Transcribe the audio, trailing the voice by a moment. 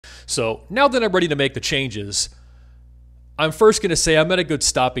So now that I'm ready to make the changes, I'm first going to say I'm at a good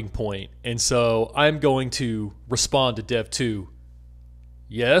stopping point, and so I'm going to respond to Dev2.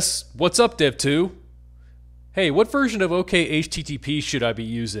 Yes, what's up, Dev2? Hey, what version of OK HTTP should I be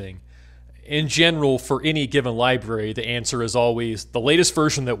using? In general, for any given library, the answer is always the latest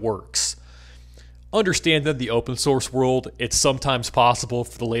version that works. Understand that in the open source world, it's sometimes possible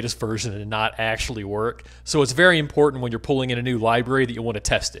for the latest version to not actually work, so it's very important when you're pulling in a new library that you want to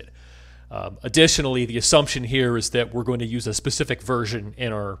test it. Additionally, the assumption here is that we're going to use a specific version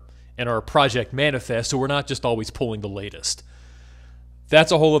in our project manifest, so we're not just always pulling the latest.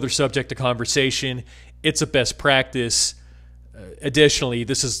 That's a whole other subject to conversation. It's a best practice. Additionally,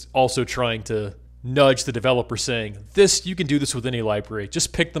 this is also trying to nudge the developer saying, you can do this with any library.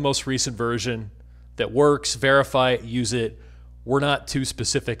 Just pick the most recent version that works, verify it, use it. We're not too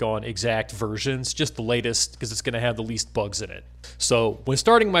specific on exact versions, just the latest because it's going to have the least bugs in it. So when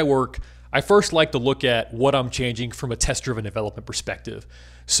starting my work, I first like to look at what I'm changing from a test-driven development perspective.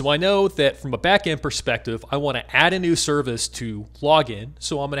 So I know that from a back-end perspective, I want to add a new service to login,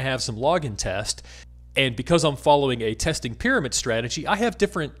 so I'm going to have some login test. And because I'm following a testing pyramid strategy, I have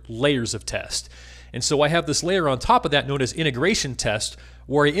different layers of test. And so I have this layer on top of that known as integration test,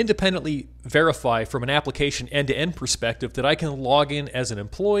 where I independently verify from an application end-to-end perspective that I can log in as an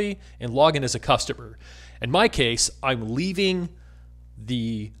employee and log in as a customer. In my case, I'm leaving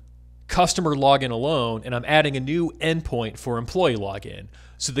the customer login alone, and I'm adding a new endpoint for employee login.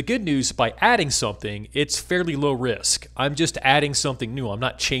 So the good news, by adding something, it's fairly low risk. I'm just adding something new. I'm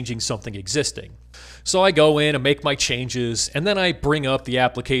not changing something existing. So I go in and make my changes, and then I bring up the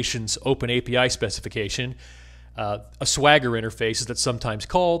application's open API specification, a Swagger interface as that's sometimes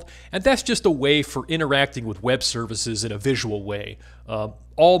called, and that's just a way for interacting with web services in a visual way.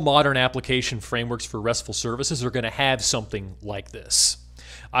 All modern application frameworks for RESTful services are going to have something like this.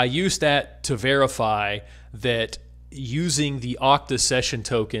 I use that to verify that using the Okta session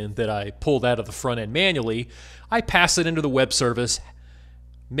token that I pulled out of the front end manually, I pass it into the web service,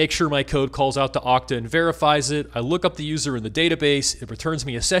 make sure my code calls out to Okta and verifies it. I look up the user in the database, it returns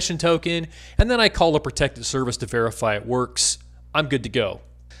me a session token, and then I call a protected service to verify it works. I'm good to go.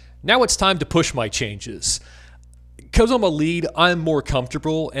 Now it's time to push my changes. Because I'm a lead, I'm more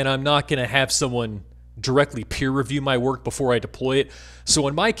comfortable, and I'm not going to have someone directly peer review my work before I deploy it. So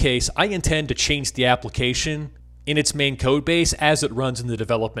in my case, I intend to change the application in its main code base as it runs in the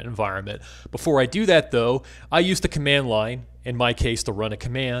development environment. Before I do that though, I use the command line, in my case to run a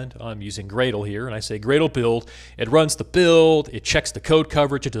command. I'm using Gradle here, and I say Gradle build. It runs the build, it checks the code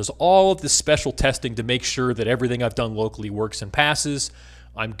coverage, it does all of this special testing to make sure that everything I've done locally works and passes.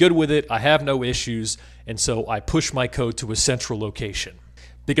 I'm good with it, I have no issues, and so I push my code to a central location.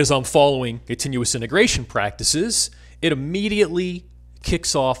 Because I'm following continuous integration practices, it immediately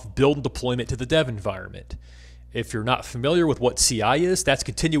kicks off build and deployment to the dev environment. If you're not familiar with what CI is, that's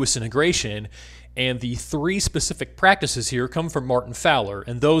continuous integration, and the three specific practices here come from Martin Fowler,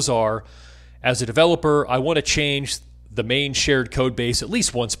 and those are, as a developer, I want to change the main shared code base at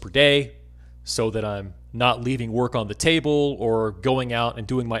least once per day so that I'm not leaving work on the table or going out and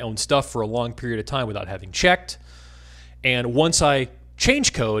doing my own stuff for a long period of time without having checked. And once I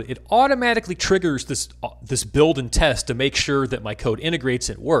change code, it automatically triggers this build and test to make sure that my code integrates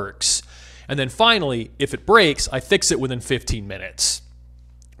and works. And then finally, if it breaks, I fix it within 15 minutes.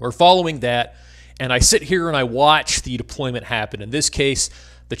 We're following that, and I sit here and I watch the deployment happen. In this case,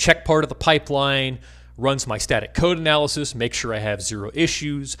 the check part of the pipeline runs my static code analysis, make sure I have zero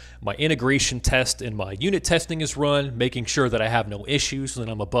issues. My integration test and my unit testing is run, making sure that I have no issues, and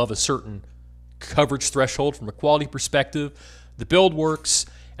I'm above a certain coverage threshold from a quality perspective. The build works,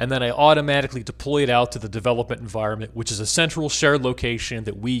 and then I automatically deploy it out to the development environment, which is a central shared location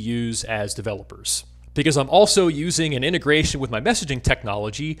that we use as developers. Because I'm also using an integration with my messaging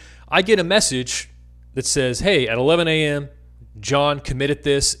technology, I get a message that says, hey, at 11 a.m., John committed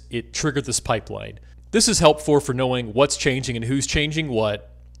this, it triggered this pipeline. This is helpful for knowing what's changing and who's changing what.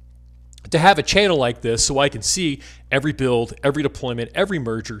 To have a channel like this so I can see every build, every deployment, every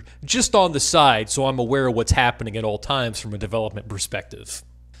merger just on the side so I'm aware of what's happening at all times from a development perspective.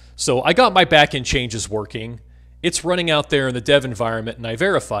 So I got my backend changes working. It's running out there in the dev environment and I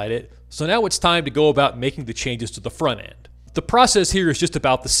verified it. So now it's time to go about making the changes to the front end. The process here is just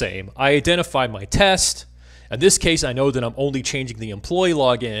about the same. I identify my test. In this case, I know that I'm only changing the employee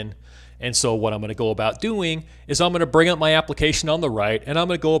login. And so what I'm going to go about doing is I'm going to bring up my application on the right, and I'm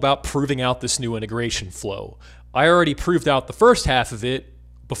going to go about proving out this new integration flow. I already proved out the first half of it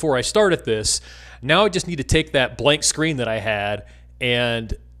before I started this. Now I just need to take that blank screen that I had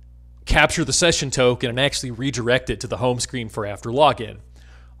and capture the session token and actually redirect it to the home screen for after login.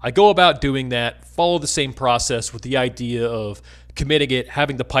 I go about doing that, follow the same process with the idea of committing it,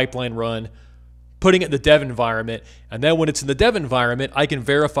 having the pipeline run, putting it in the dev environment, and then when it's in the dev environment, I can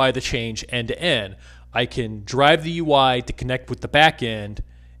verify the change end to end. I can drive the UI to connect with the back end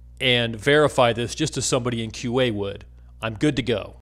and verify this just as somebody in QA would. I'm good to go.